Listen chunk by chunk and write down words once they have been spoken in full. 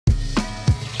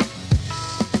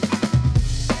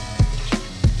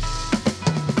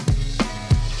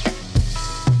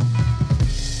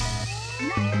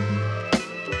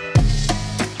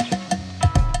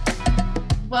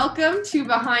Welcome to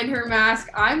Behind Her Mask.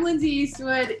 I'm Lindsay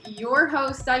Eastwood, your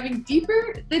host, diving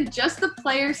deeper than just the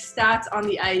player's stats on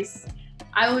the ice.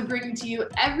 I will be bringing to you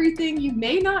everything you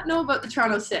may not know about the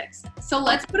Toronto Six. So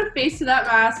let's put a face to that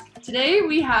mask. Today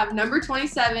we have number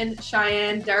 27,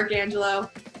 Shiann Darkangelo.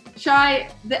 Shi,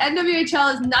 the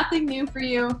NWHL is nothing new for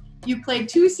you. You played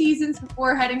 2 seasons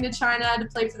before heading to China to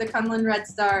play for the Kunlun Red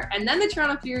Star and then the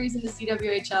Toronto Furies in the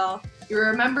CWHL. You were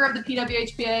a member of the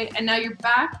PWHPA and now you're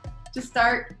back to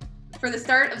start the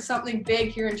start of something big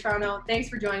here in Toronto. Thanks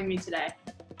for joining me today.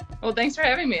 Well, thanks for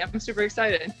having me. I'm super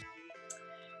excited.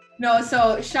 No,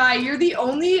 so Shi, you're the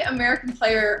only American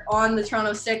player on the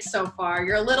Toronto Six so far.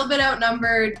 You're a little bit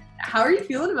outnumbered. How are you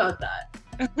feeling about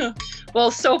that? Well,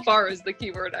 so far is the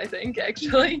key word, I think,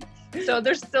 actually. So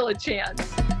there's still a chance.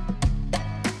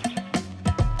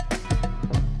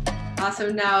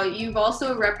 Awesome. Now, you've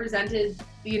also represented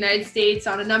the United States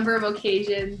on a number of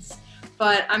occasions,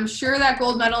 but I'm sure that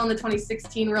gold medal in the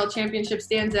 2016 World Championship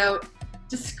stands out.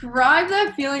 Describe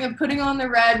that feeling of putting on the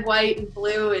red, white, and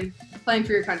blue and playing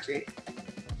for your country.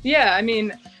 Yeah, I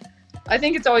mean, I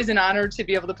think it's always an honor to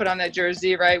be able to put on that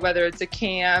jersey, right? Whether it's a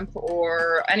camp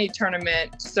or any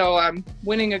tournament. So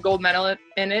winning a gold medal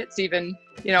in it's even,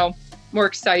 more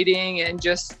exciting and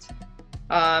just,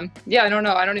 I don't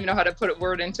know. I don't even know how to put a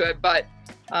word into it, but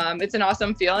it's an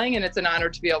awesome feeling and it's an honor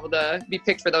to be able to be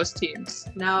picked for those teams.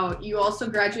 Now, you also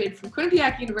graduated from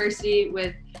Quinnipiac University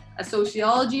with a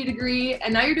sociology degree,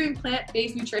 and now you're doing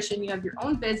plant-based nutrition. You have your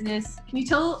own business. Can you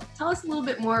tell us a little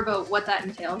bit more about what that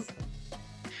entails?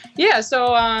 Yeah,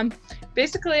 so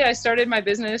basically I started my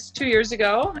business 2 years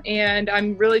ago, and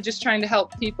I'm really just trying to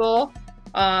help people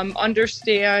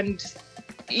understand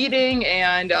eating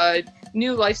and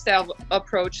new lifestyle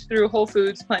approach through whole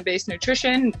foods, plant-based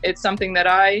nutrition. It's something that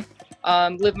I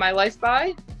live my life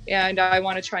by, and I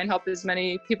want to try and help as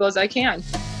many people as I can.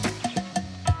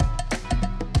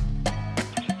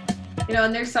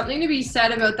 And there's something to be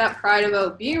said about that pride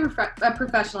about being a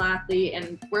professional athlete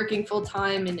and working full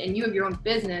time, and you have your own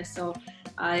business. So,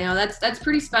 that's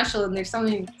pretty special, and there's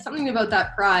something about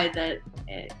that pride that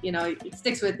it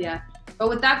sticks with you. But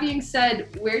with that being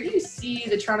said, where do you see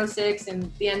the Toronto Six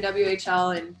and the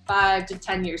NWHL in 5 to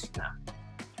 10 years from now?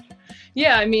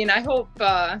 Yeah, I mean, I hope,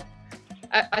 I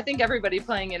think everybody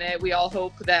playing in it, we all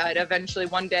hope that eventually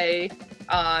one day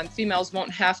females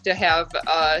won't have to have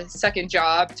a second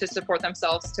job to support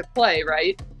themselves to play,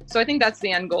 right? So I think that's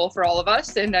the end goal for all of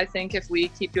us. And I think if we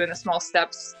keep doing the small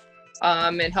steps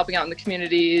and helping out in the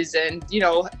communities and,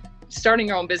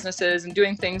 starting our own businesses and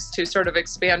doing things to sort of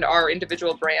expand our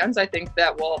individual brands, I think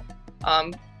that will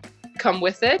come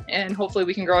with it, and hopefully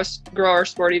we can grow our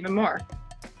sport even more.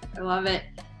 I love it.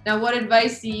 Now, what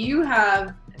advice do you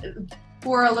have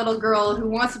for a little girl who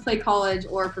wants to play college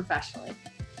or professionally?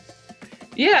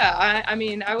 Yeah, I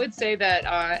mean, I would say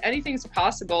that anything's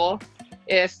possible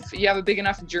if you have a big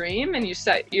enough dream and you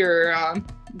set your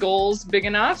goals big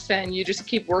enough and you just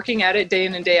keep working at it day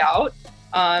in and day out.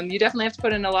 You definitely have to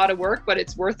put in a lot of work, but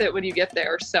it's worth it when you get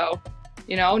there. So,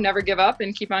 never give up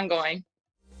and keep on going.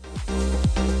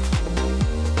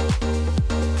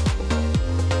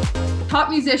 Top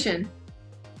musician?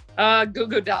 Goo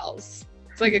Goo Dolls.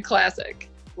 It's like a classic.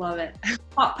 Love it.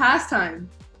 Top pastime?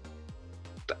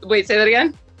 Wait, say that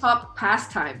again? Top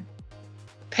pastime.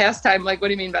 Pastime, like what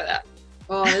do you mean by that?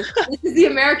 Oh, this is the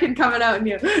American coming out in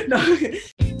you. No.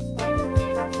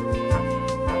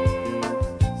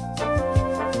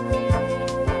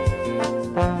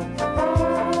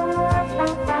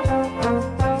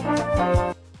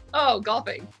 Oh,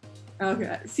 golfing.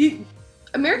 Okay. See,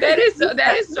 American.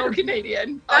 That is so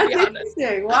Canadian. I'll be honest.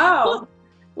 Wow.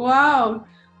 Wow.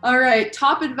 All right.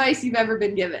 Top advice you've ever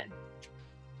been given?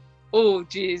 Oh,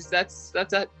 geez, that's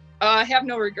a. I have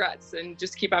no regrets and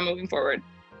just keep on moving forward.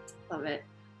 Love it.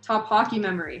 Top hockey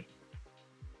memory?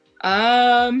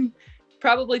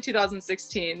 Probably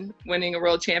 2016, winning a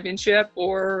world championship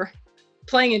or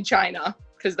playing in China,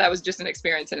 because that was just an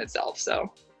experience in itself.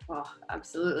 So. Oh,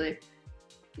 absolutely.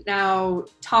 Now,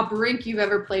 top rink you've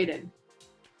ever played in?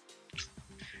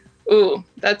 Ooh,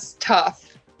 that's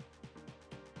tough.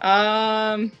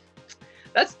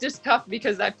 That's just tough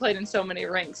because I've played in so many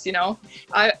rinks, it'd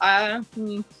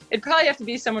probably have to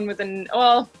be someone with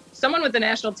the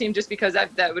national team, just because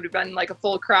that would have been like a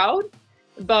full crowd.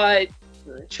 But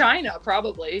China,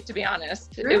 probably, to be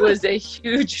honest. Really? It was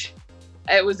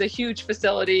a huge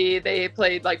facility. They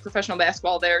played like professional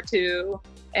basketball there too.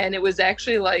 And it was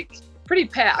actually like pretty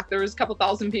packed. There was a couple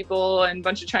thousand people and a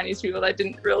bunch of Chinese people that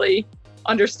didn't really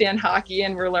understand hockey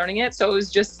and were learning it. So it was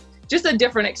just a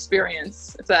different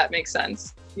experience, if that makes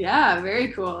sense. Yeah,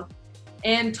 very cool.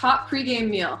 And top pregame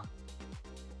meal?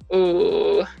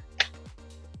 Ooh,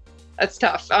 That's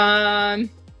tough.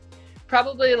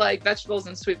 Probably like vegetables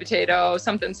and sweet potato,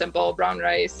 something simple, brown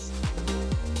rice.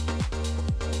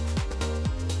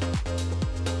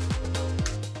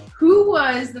 Who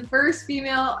was the first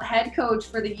female head coach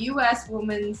for the U.S.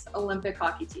 women's Olympic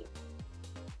hockey team?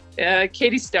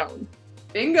 Katie Stone.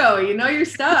 Bingo, you know your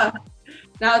stuff.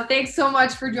 Now, thanks so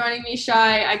much for joining me,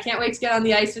 Shy. I can't wait to get on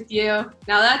the ice with you.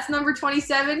 Now, that's number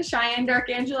 27, Shiann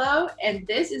Darkangelo, and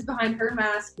this is Behind Her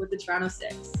Mask with the Toronto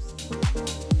Six.